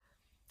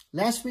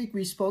Last week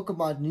we spoke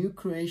about new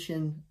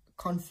creation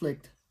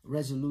conflict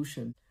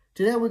resolution.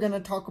 Today we're going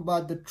to talk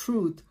about the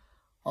truth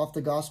of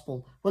the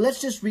gospel. Well, let's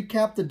just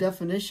recap the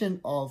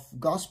definition of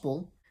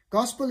gospel.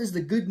 Gospel is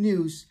the good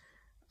news,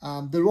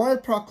 the royal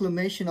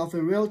proclamation of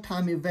a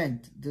real-time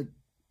event, the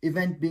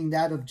event being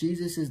that of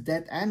Jesus'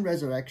 death and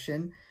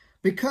resurrection,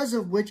 because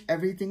of which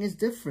everything is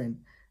different.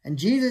 And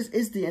Jesus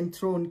is the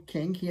enthroned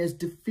king. He has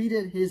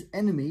defeated his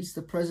enemies,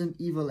 the present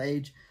evil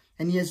age,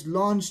 and he has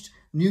launched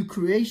new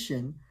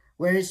creation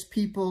where his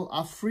people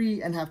are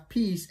free and have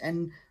peace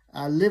and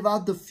live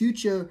out the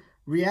future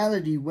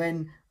reality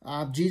when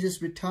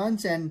Jesus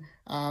returns and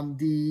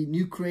the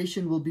new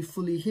creation will be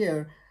fully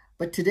here.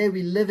 But today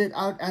we live it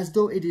out as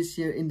though it is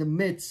here in the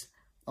midst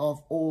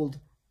of old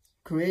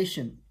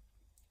creation.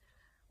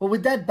 Well,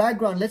 with that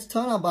background, let's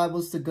turn our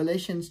Bibles to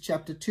Galatians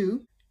chapter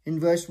 2 in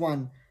verse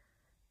 1.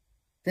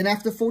 Then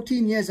after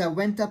 14 years, I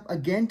went up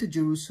again to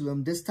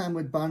Jerusalem, this time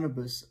with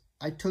Barnabas.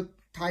 I took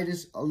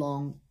Titus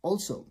along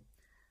also.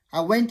 I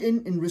went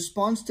in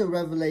response to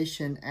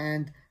revelation,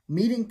 and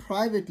meeting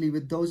privately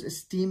with those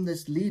esteemed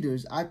as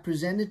leaders, I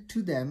presented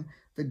to them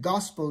the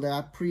gospel that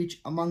I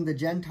preach among the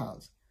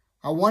Gentiles.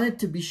 I wanted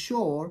to be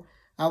sure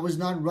I was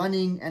not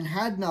running and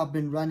had not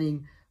been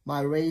running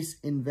my race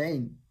in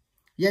vain.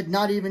 Yet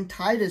not even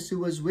Titus, who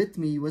was with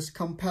me, was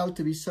compelled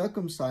to be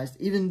circumcised,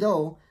 even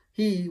though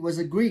he was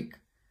a Greek.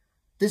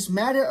 This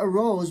matter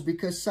arose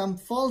because some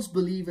false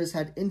believers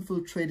had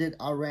infiltrated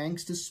our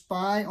ranks to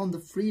spy on the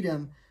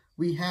freedom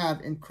we have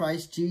in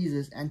Christ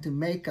Jesus and to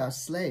make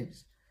us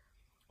slaves.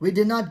 We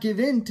did not give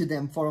in to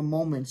them for a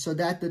moment so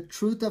that the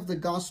truth of the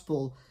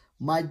gospel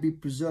might be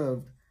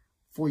preserved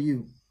for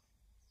you.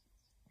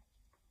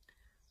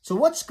 So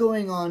what's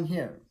going on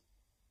here?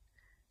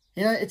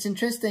 You know, it's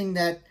interesting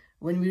that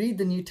when we read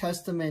the New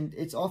Testament,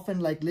 it's often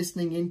like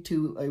listening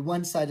into a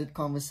one-sided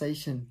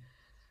conversation.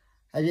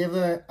 Have you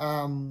ever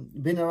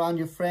been around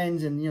your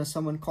friends and,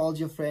 someone calls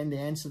your friend, they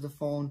answer the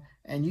phone,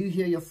 and you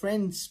hear your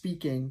friend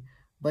speaking,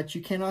 but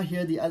you cannot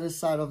hear the other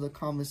side of the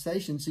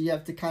conversation. So you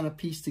have to kind of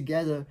piece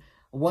together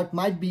what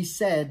might be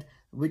said,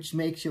 which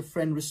makes your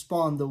friend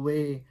respond the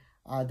way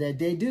that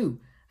they do.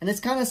 And it's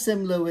kind of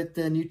similar with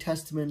the New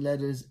Testament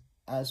letters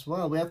as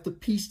well. We have to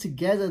piece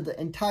together the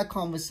entire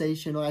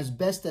conversation, or as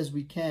best as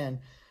we can,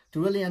 to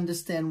really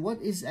understand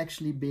what is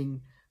actually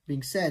being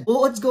said.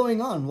 Well, what's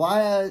going on?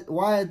 Why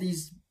are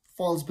these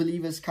false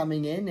believers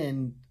coming in,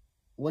 and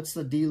what's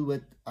the deal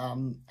with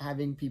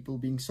having people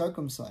being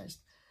circumcised?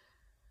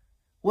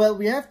 Well,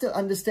 we have to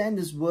understand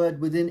this word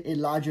within a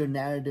larger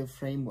narrative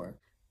framework.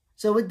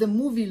 So with the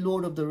movie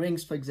Lord of the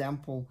Rings, for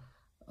example,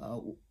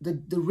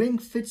 the ring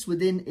fits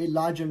within a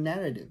larger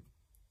narrative,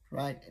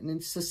 right? And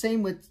it's the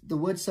same with the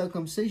word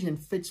circumcision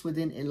fits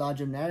within a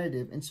larger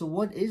narrative. And so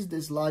what is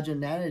this larger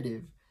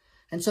narrative?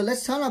 And so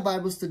let's turn our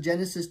Bibles to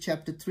Genesis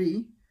chapter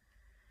 3.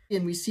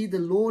 And we see the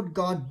Lord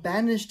God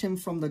banished him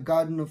from the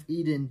Garden of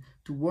Eden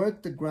to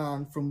work the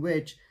ground from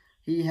which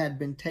he had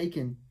been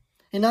taken.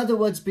 In other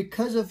words,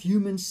 because of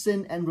human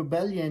sin and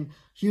rebellion,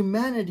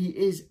 humanity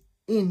is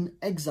in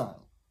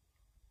exile.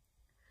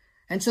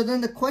 And so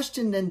then the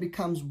question then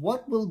becomes,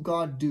 what will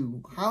God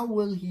do? How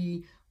will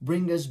he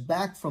bring us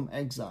back from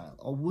exile?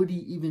 Or would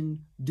he even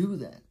do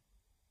that?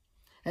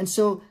 And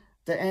so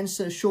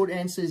the short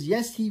answer is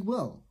yes, he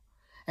will.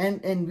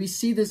 And we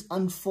see this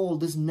unfold,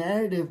 this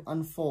narrative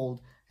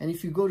unfold. And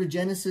if you go to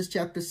Genesis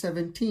chapter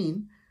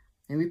 17,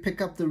 and we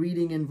pick up the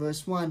reading in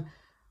verse 1,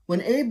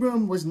 when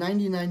Abram was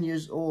 99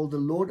 years old, the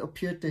Lord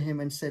appeared to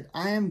him and said,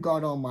 I am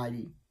God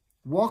Almighty.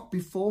 Walk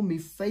before me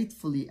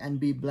faithfully and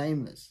be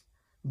blameless.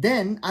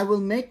 Then I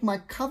will make my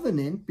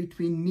covenant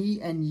between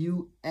me and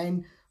you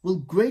and will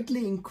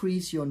greatly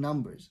increase your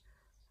numbers.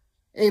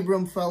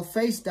 Abram fell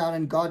face down,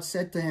 and God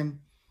said to him,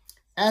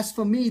 As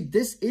for me,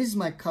 this is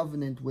my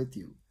covenant with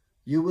you.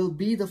 You will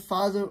be the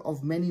father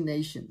of many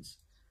nations.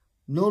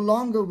 No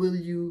longer will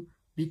you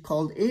be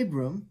called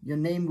Abram, your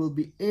name will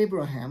be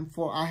Abraham,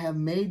 for I have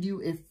made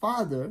you a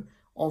father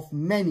of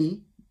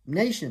many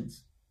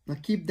nations. Now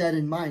keep that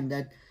in mind,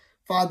 that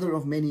father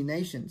of many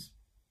nations.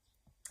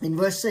 In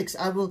verse 6,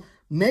 I will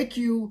make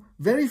you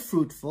very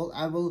fruitful.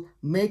 I will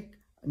make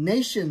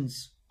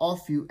nations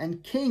of you,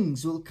 and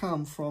kings will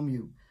come from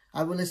you.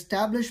 I will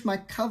establish my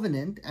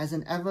covenant as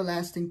an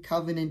everlasting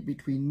covenant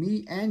between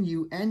me and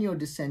you and your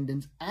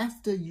descendants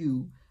after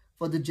you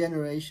for the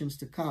generations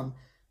to come,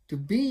 to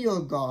be your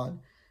God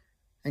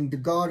and the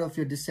God of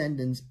your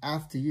descendants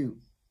after you.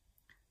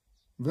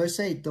 Verse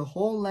 8, the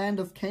whole land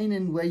of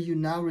Canaan where you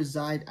now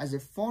reside as a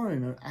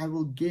foreigner, I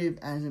will give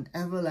as an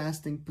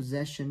everlasting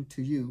possession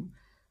to you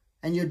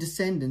and your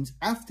descendants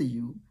after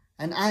you,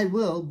 and I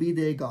will be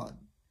their God.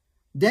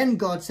 Then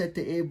God said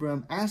to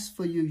Abram, As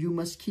for you, you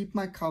must keep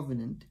my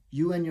covenant,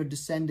 you and your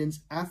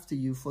descendants after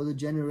you for the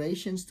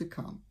generations to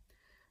come.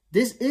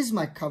 This is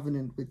my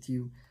covenant with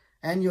you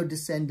and your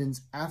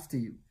descendants after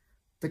you,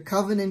 the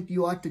covenant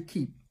you are to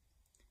keep.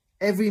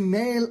 Every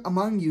male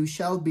among you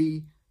shall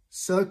be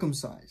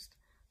circumcised.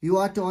 You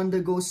are to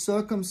undergo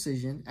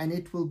circumcision, and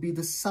it will be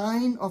the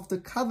sign of the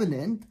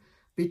covenant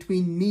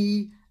between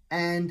me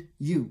and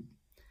you.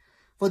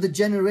 For the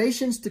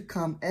generations to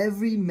come,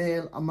 every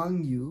male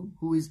among you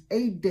who is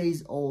 8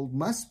 days old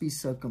must be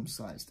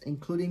circumcised,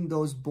 including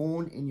those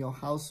born in your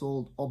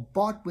household or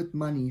bought with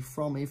money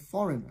from a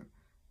foreigner,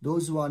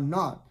 those who are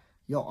not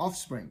your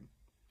offspring.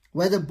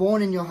 Whether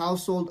born in your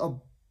household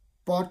or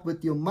bought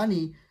with your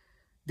money,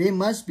 they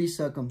must be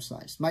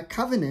circumcised. My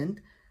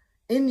covenant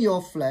in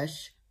your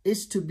flesh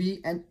is to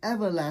be an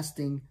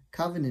everlasting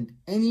covenant.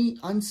 Any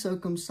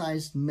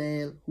uncircumcised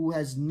male who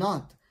has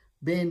not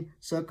been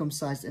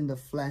circumcised in the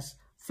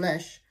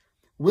flesh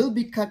will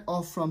be cut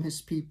off from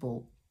his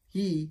people.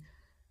 He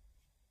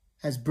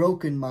has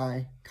broken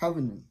my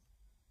covenant.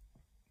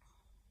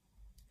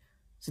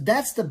 So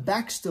that's the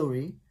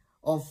backstory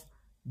of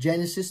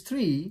Genesis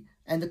 3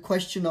 and the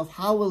question of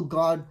how will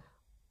God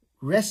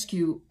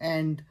rescue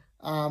and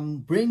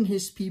bring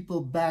his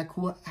people back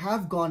who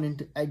have gone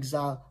into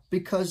exile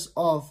because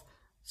of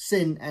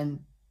sin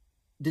and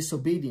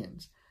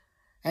disobedience.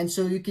 And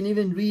so you can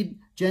even read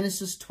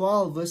Genesis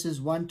 12 verses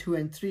 1, 2,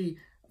 and 3,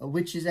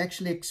 which is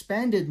actually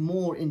expanded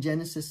more in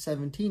Genesis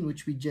 17,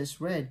 which we just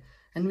read.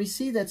 And we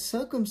see that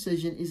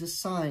circumcision is a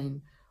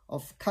sign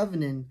of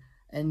covenant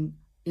and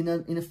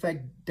in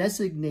effect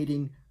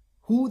designating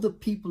who the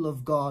people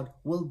of God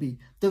will be.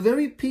 The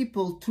very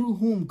people through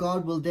whom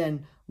God will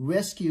then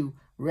rescue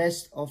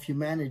rest of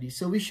humanity.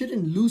 So we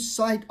shouldn't lose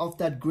sight of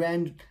that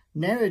grand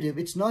narrative.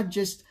 It's not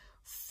just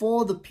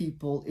for the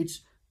people, it's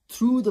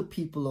through the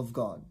people of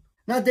God.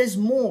 Now there's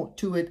more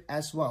to it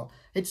as well.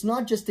 It's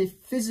not just a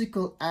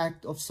physical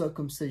act of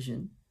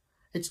circumcision.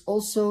 It's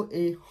also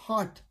a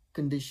heart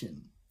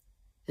condition,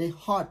 a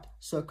heart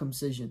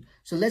circumcision.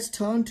 So let's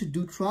turn to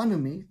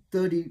Deuteronomy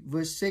 30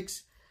 verse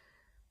 6.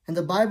 And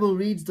the Bible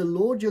reads, "The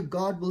Lord your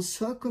God will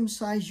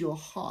circumcise your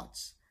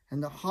hearts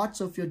and the hearts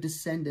of your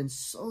descendants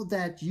so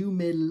that you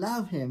may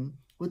love him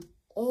with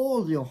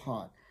all your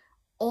heart,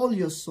 all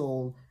your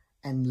soul,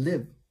 and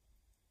live."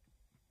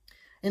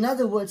 In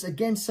other words,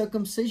 again,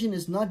 circumcision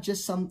is not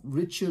just some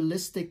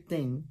ritualistic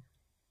thing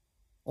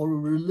or a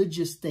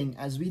religious thing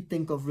as we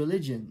think of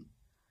religion,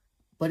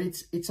 but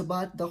it's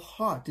about the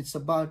heart. It's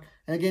about,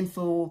 and again,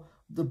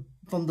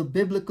 from the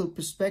biblical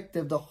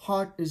perspective, the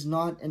heart is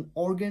not an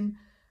organ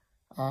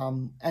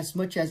as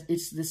much as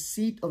it's the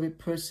seat of a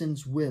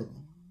person's will.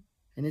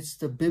 And it's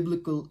the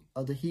biblical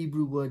or the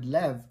Hebrew word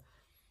lev,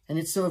 and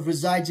it sort of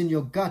resides in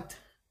your gut.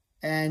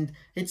 And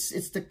it's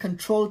the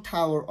control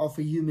tower of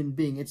a human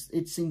being.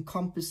 It's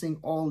encompassing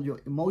all your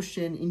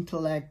emotion,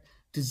 intellect,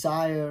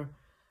 desire.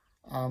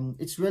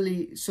 It's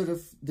really sort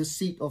of the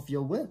seat of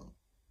your will,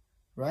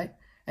 right?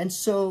 And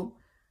so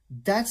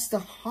that's the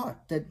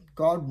heart that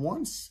God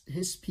wants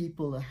his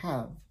people to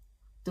have.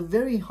 The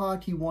very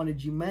heart he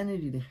wanted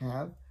humanity to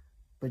have,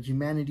 but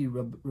humanity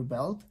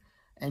rebelled.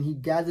 And he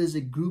gathers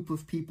a group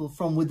of people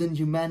from within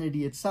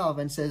humanity itself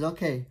and says,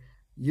 okay,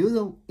 you're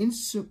the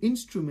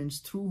instruments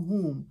through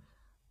whom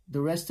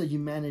the rest of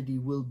humanity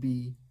will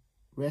be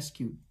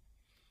rescued.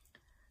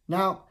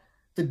 Now,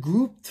 the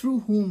group through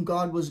whom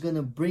God was going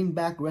to bring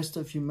back rest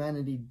of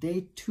humanity,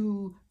 they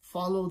too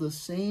follow the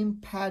same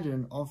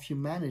pattern of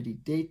humanity.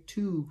 They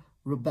too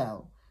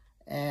rebel.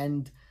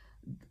 And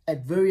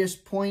at various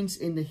points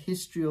in the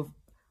history of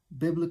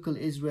biblical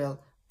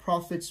Israel,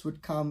 prophets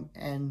would come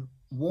and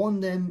warn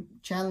them,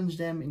 challenge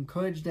them,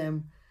 encourage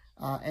them,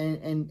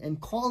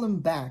 and call them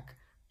back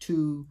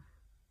to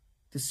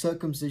the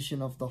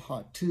circumcision of the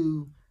heart,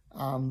 to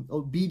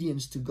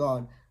obedience to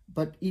God.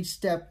 But each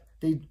step,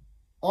 they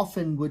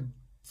often would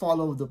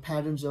follow the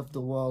patterns of the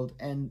world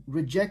and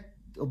reject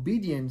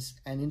obedience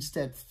and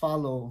instead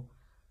follow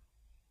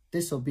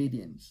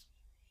disobedience.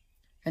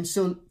 And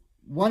so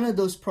one of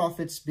those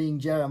prophets, being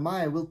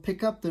Jeremiah, will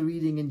pick up the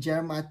reading in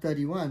Jeremiah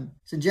 31.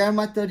 So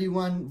Jeremiah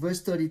 31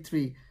 verse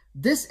 33,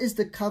 "This is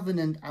the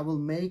covenant I will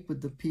make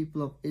with the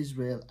people of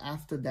Israel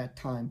after that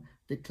time,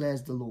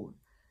 declares the Lord.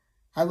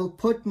 I will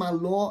put my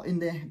law in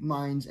their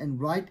minds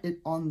and write it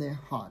on their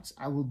hearts.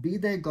 I will be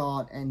their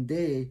God and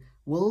they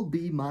will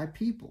be my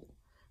people.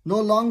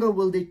 No longer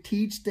will they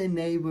teach their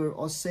neighbor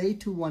or say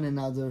to one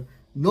another,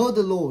 'Know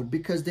the Lord,'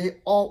 because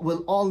they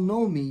will all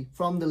know me,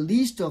 from the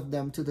least of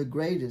them to the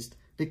greatest,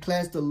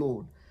 declares the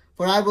Lord.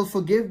 For I will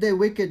forgive their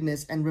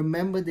wickedness and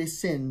remember their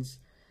sins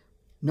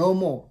no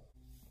more."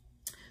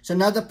 So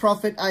another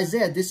prophet,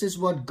 Isaiah, this is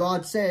what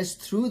God says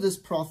through this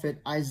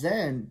prophet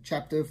Isaiah in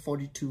chapter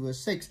 42 verse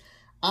 6.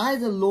 "I,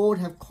 the Lord,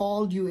 have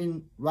called you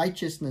in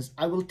righteousness.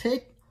 I will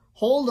take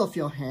hold of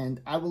your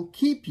hand. I will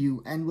keep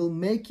you and will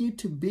make you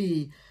to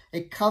be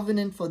a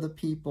covenant for the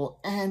people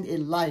and a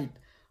light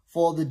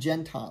for the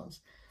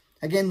Gentiles."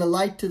 Again, the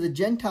light to the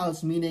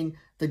Gentiles, meaning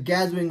the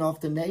gathering of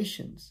the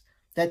nations,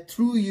 that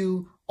through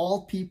you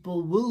all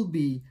people will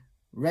be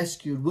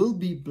rescued, will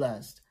be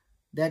blessed,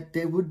 that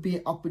there would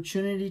be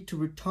opportunity to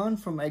return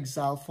from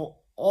exile for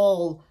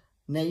all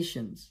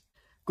nations.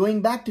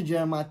 Going back to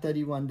Jeremiah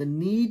 31, the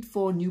need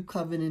for a new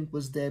covenant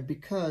was there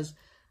because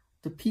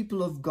the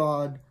people of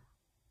God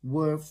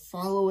were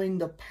following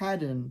the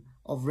pattern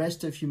of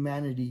rest of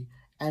humanity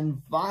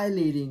and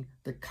violating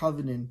the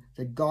covenant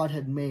that God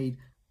had made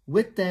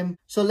with them.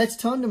 So let's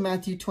turn to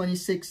Matthew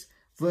 26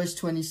 verse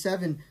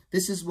 27,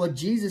 this is what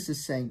Jesus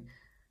is saying.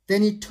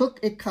 Then he took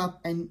a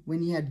cup, and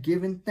when he had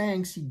given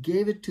thanks, he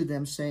gave it to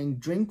them, saying,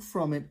 "Drink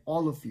from it,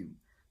 all of you.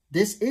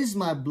 This is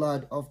my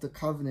blood of the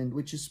covenant,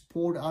 which is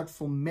poured out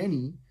for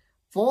many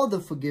for the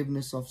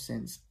forgiveness of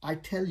sins. I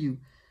tell you,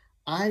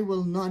 I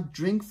will not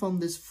drink from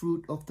this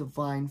fruit of the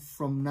vine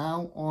from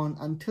now on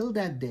until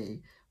that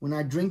day when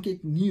I drink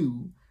it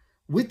new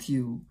with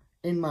you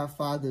in my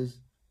Father's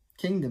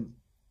kingdom."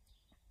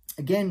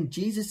 Again,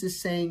 Jesus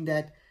is saying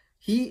that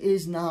he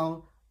is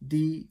now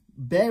the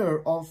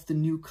bearer of the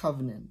new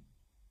covenant.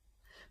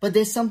 But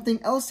there's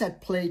something else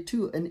at play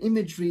too, an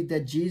imagery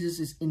that Jesus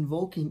is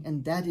invoking,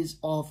 and that is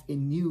of a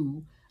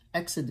new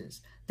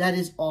Exodus. That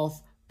is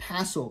of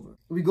Passover.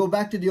 We go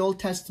back to the Old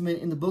Testament.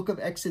 In the book of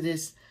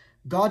Exodus,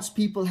 God's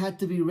people had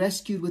to be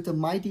rescued with a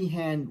mighty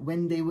hand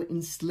when they were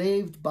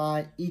enslaved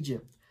by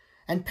Egypt.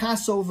 And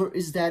Passover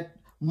is that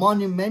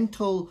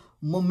monumental,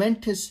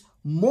 momentous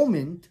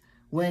moment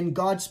when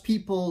God's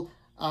people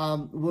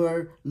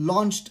were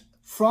launched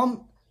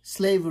from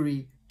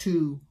slavery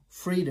to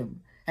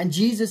freedom. And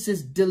Jesus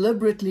is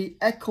deliberately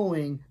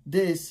echoing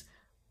this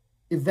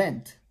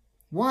event.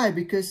 Why?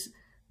 Because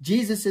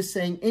Jesus is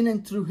saying in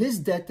and through his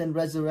death and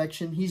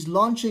resurrection, he's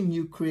launching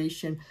new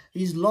creation.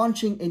 He's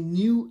launching a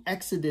new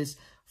exodus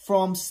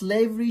from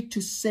slavery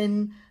to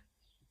sin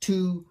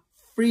to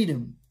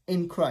freedom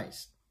in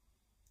Christ.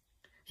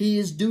 He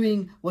is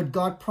doing what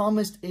God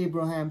promised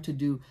Abraham to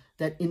do,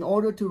 that in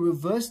order to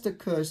reverse the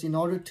curse, in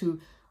order to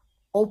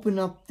open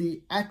up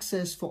the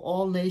access for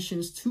all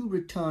nations to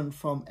return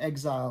from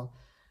exile,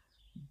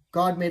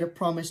 God made a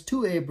promise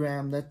to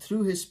Abraham that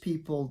through his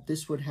people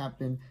this would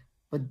happen.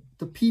 But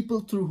the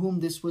people through whom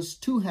this was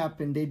to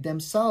happen, they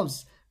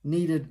themselves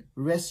needed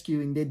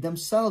rescuing. They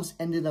themselves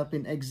ended up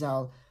in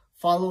exile,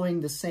 following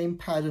the same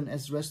pattern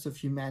as rest of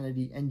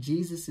humanity. And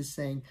Jesus is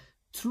saying,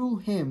 through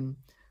him,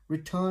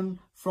 return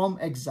from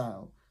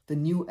exile. The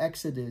new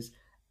Exodus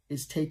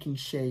is taking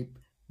shape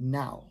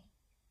now.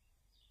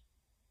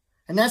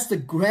 And that's the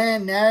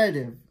grand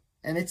narrative.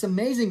 And it's an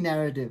amazing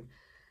narrative.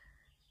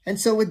 And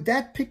so with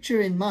that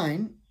picture in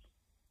mind,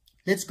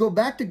 let's go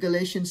back to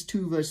Galatians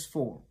 2 verse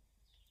 4.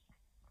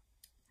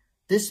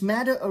 This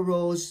matter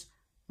arose,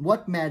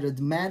 what matter?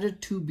 The matter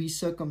to be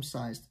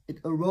circumcised. It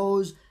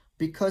arose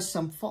because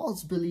some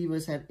false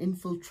believers had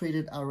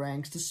infiltrated our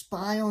ranks to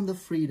spy on the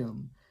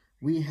freedom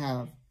we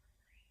have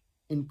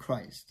in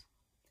Christ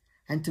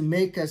and to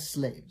make us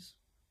slaves.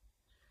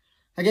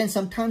 Again,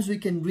 sometimes we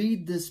can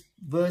read this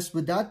verse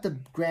without the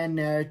grand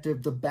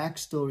narrative, the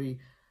backstory,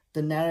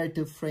 the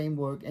narrative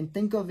framework, and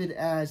think of it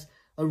as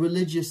a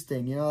religious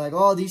thing. You know, like,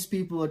 oh, these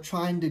people are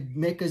trying to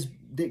make us,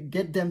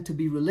 get them to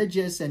be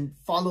religious and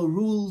follow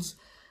rules.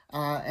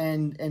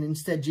 And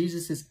instead,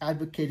 Jesus is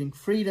advocating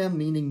freedom,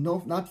 meaning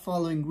not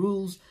following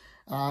rules.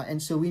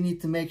 And so we need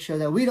to make sure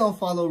that we don't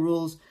follow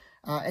rules.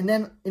 And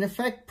then, in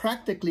effect,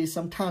 practically,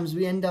 sometimes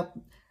we end up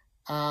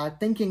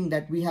thinking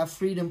that we have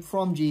freedom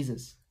from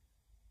Jesus.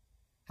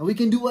 And we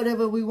can do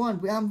whatever we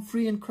want. I'm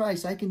free in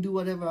Christ. I can do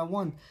whatever I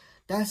want.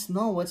 That's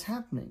not what's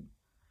happening.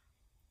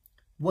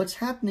 What's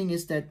happening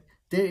is that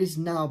there is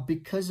now,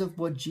 because of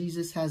what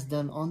Jesus has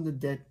done on the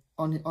death,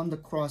 on the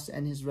cross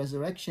and his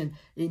resurrection,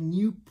 a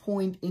new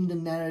point in the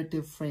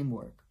narrative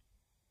framework.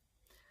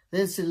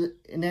 There's an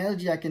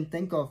analogy I can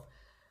think of.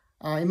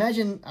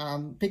 Imagine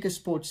pick a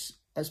sport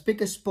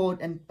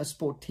and a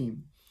sport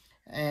team,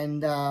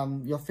 and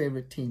your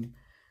favorite team.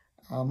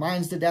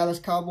 Mine's the Dallas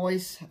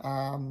Cowboys.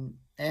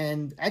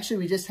 And actually,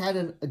 we just had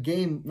a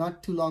game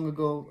not too long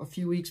ago, a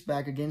few weeks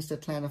back, against the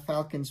Atlanta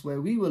Falcons, where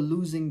we were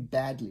losing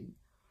badly.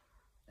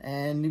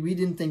 And we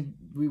didn't think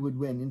we would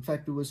win. In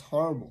fact, it was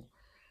horrible.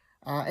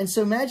 And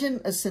so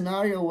imagine a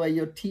scenario where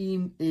your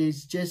team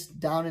is just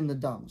down in the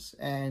dumps.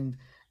 And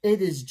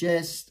it's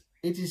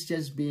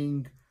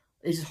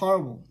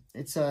horrible.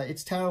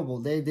 It's terrible.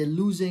 They're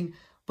losing.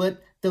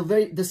 But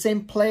the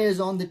same players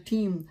on the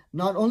team,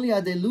 not only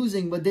are they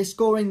losing, but they're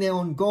scoring their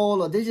own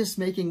goal, or they're just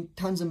making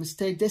tons of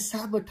mistakes. They're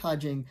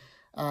sabotaging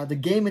the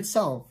game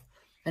itself.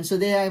 And so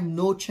they have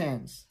no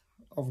chance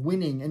of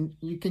winning. And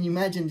you can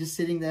imagine just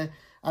sitting there.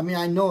 I mean,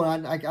 I know,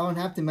 I don't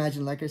have to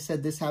imagine. Like I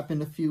said, this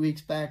happened a few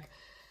weeks back.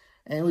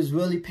 And it was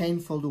really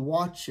painful to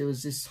watch. It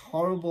was just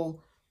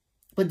horrible.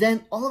 But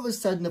then all of a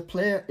sudden, a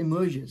player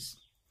emerges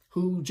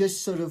who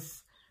just sort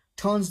of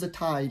turns the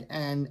tide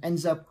and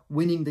ends up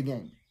winning the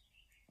game.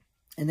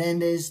 And then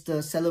there's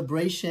the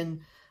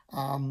celebration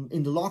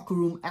in the locker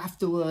room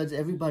afterwards.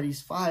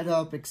 Everybody's fired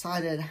up,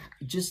 excited.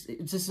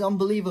 It's just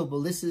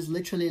unbelievable. This is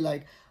literally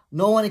like,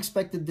 no one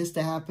expected this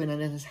to happen,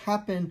 and it has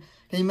happened.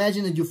 Can you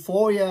imagine the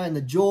euphoria and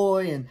the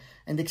joy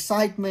and the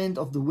excitement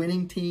of the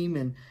winning team?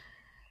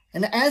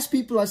 And as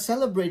people are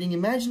celebrating,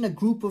 imagine a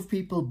group of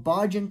people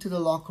barge into the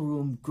locker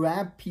room,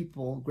 grab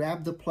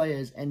the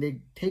players, and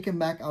they take them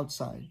back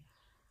outside.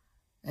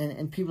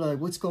 And people are like,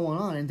 what's going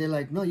on? And they're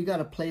like, no, you got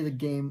to play the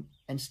game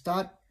and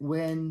start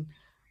when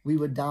we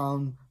were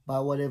down by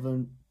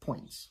whatever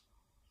points.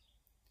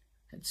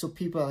 And so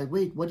people are like,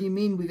 wait, what do you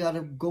mean we got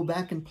to go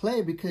back and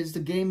play? Because the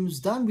game's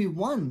done, we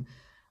won.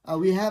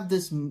 we have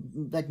this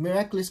like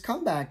miraculous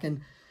comeback.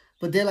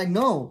 But they're like,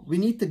 no, we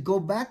need to go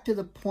back to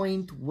the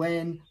point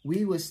when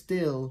we were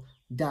still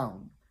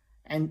down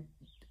and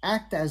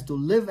act as though,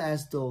 live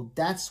as though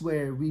that's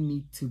where we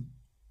need to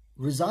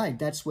reside.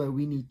 That's where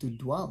we need to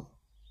dwell.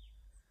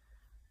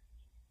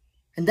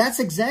 And that's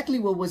exactly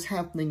what was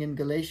happening in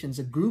Galatians.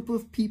 A group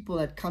of people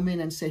had come in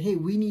and said, hey,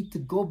 we need to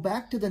go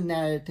back to the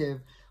narrative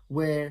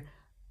where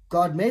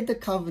God made the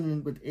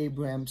covenant with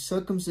Abraham.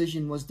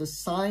 Circumcision was the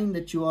sign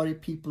that you are a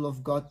people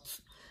of God.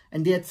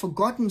 And they had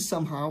forgotten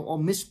somehow, or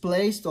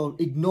misplaced, or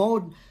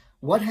ignored,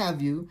 what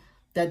have you,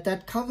 that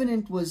that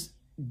covenant was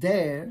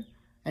there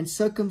and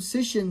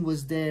circumcision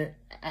was there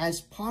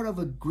as part of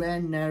a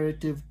grand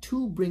narrative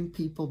to bring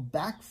people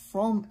back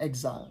from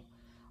exile.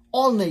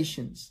 All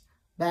nations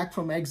back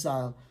from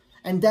exile.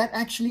 And that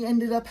actually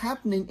ended up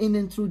happening in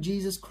and through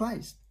Jesus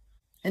Christ.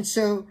 And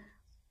so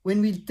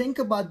when we think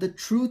about the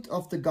truth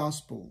of the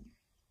gospel,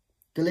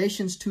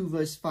 Galatians 2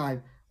 verse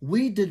 5,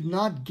 we did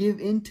not give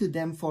in to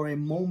them for a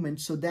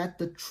moment so that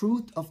the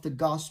truth of the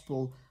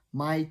gospel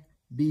might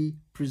be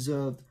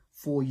preserved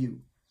for you.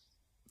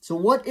 So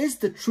what is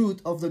the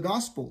truth of the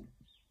gospel?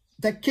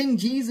 That King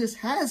Jesus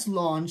has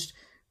launched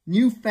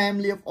new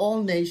family of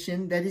all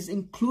nations that is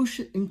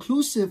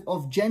inclusive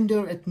of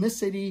gender,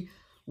 ethnicity,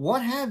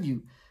 what have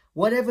you.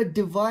 Whatever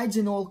divides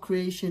in all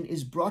creation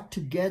is brought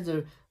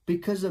together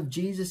because of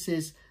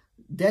Jesus's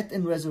death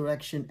and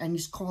resurrection, and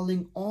he's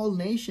calling all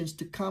nations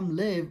to come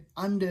live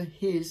under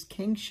his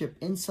kingship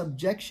in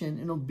subjection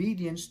and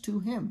obedience to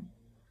him.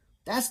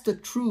 That's the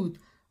truth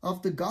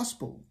of the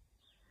gospel.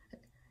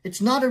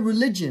 It's not a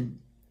religion,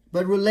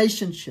 but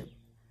relationship.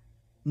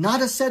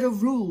 Not a set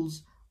of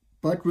rules,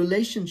 but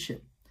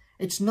relationship.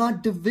 It's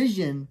not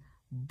division,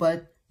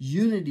 but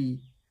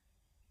unity.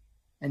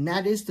 And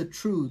that is the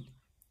truth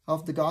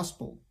of the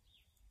gospel.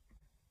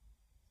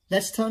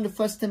 Let's turn to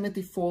 1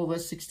 Timothy 4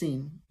 verse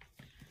 16.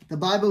 The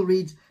Bible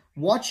reads,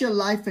 watch your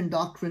life and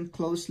doctrine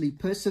closely,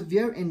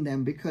 persevere in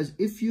them, because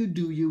if you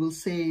do, you will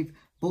save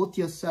both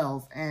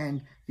yourself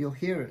and your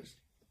hearers.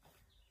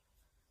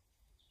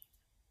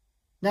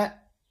 Now,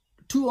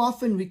 too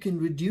often we can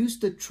reduce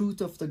the truth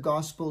of the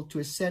gospel to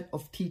a set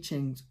of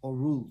teachings or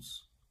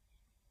rules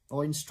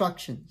or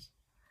instructions.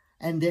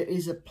 And there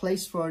is a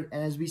place for it.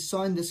 And as we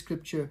saw in the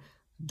scripture,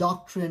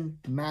 doctrine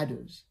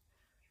matters,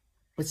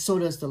 but so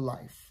does the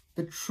life.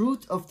 The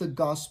truth of the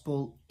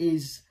gospel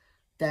is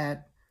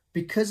that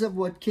because of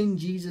what King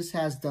Jesus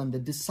has done, the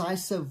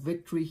decisive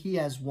victory he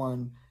has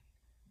won,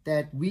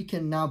 that we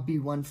can now be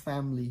one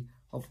family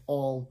of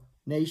all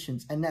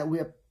nations, and that we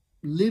are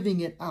living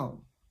it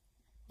out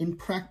in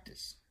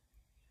practice.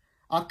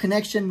 Our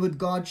connection with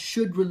God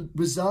should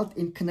result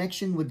in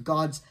connection with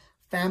God's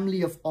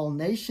family of all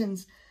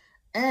nations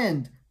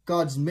and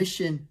God's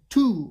mission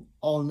to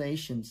all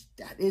nations.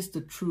 That is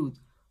the truth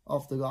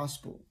of the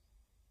gospel.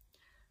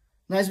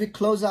 Now, as we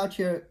close out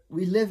here,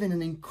 we live in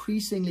an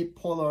increasingly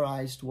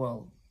polarized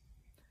world.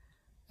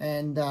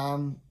 And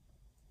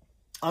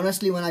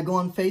honestly, when I go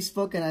on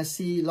Facebook and I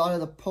see a lot of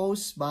the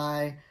posts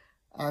by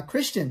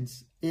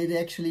Christians, it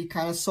actually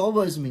kind of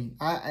sobers me.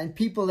 And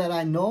people that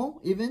I know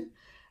even,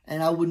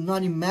 and I would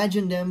not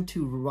imagine them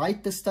to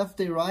write the stuff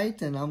they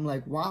write. And I'm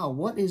like, wow,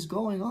 what is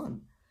going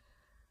on?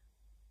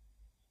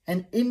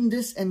 And in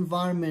this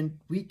environment,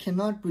 we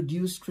cannot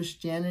reduce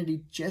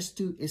Christianity just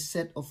to a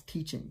set of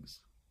teachings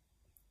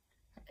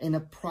in a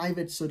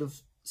private sort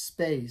of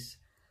space.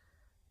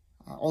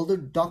 Although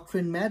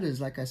doctrine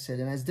matters, like I said,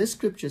 and as this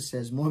scripture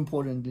says, more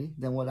importantly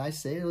than what I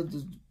say,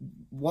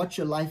 watch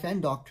your life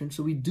and doctrine.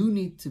 So we do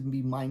need to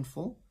be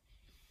mindful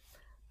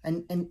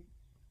and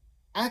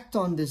act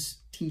on this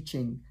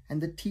teaching. And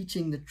the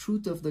teaching, the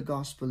truth of the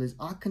gospel is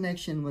our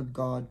connection with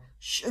God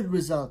should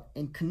result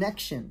in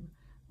connection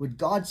with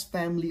God's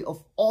family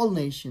of all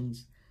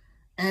nations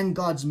and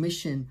God's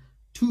mission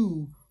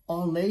to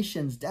all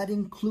nations. That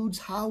includes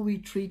how we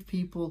treat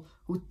people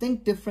who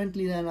think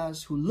differently than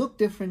us, who look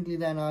differently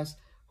than us,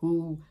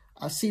 who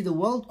see the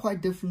world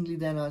quite differently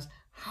than us.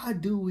 How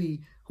do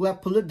we, who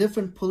have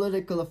different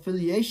political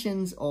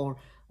affiliations or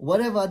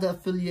whatever other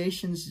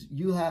affiliations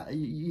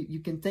you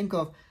can think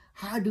of,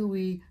 how do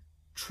we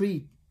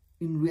treat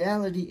in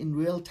reality, in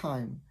real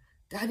time?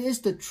 That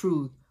is the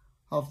truth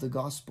of the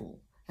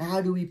gospel. And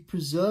how do we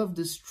preserve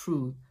this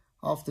truth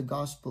of the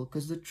gospel?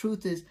 Because the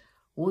truth is,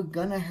 we're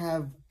going to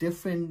have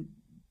different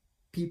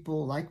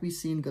people, like we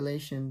see in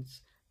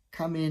Galatians,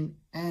 come in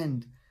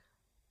and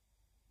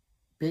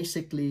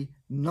basically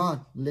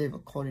not live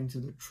according to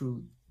the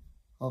truth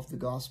of the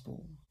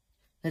gospel.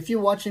 If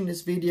you're watching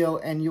this video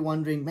and you're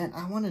wondering, man,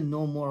 I want to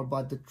know more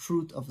about the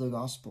truth of the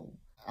gospel,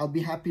 I'll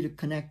be happy to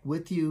connect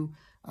with you,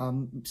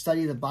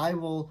 study the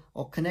Bible,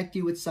 or connect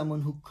you with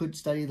someone who could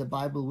study the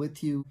Bible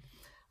with you.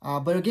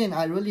 But again,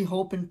 I really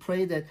hope and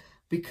pray that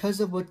because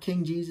of what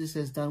King Jesus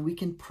has done, we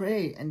can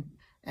pray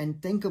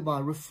and think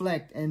about,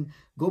 reflect, and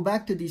go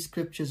back to these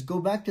scriptures, go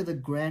back to the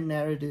grand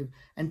narrative,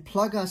 and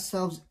plug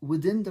ourselves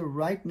within the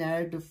right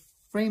narrative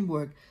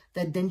framework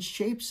that then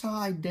shapes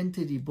our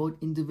identity,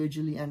 both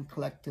individually and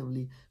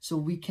collectively, so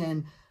we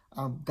can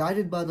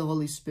guided by the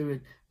Holy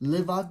Spirit,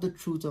 live out the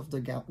truth of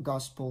the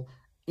gospel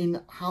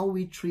in how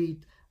we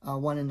treat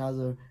one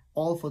another,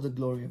 all for the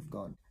glory of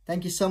God.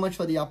 Thank you so much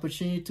for the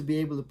opportunity to be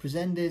able to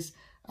present this.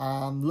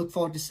 Look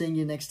forward to seeing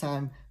you next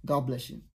time. God bless you.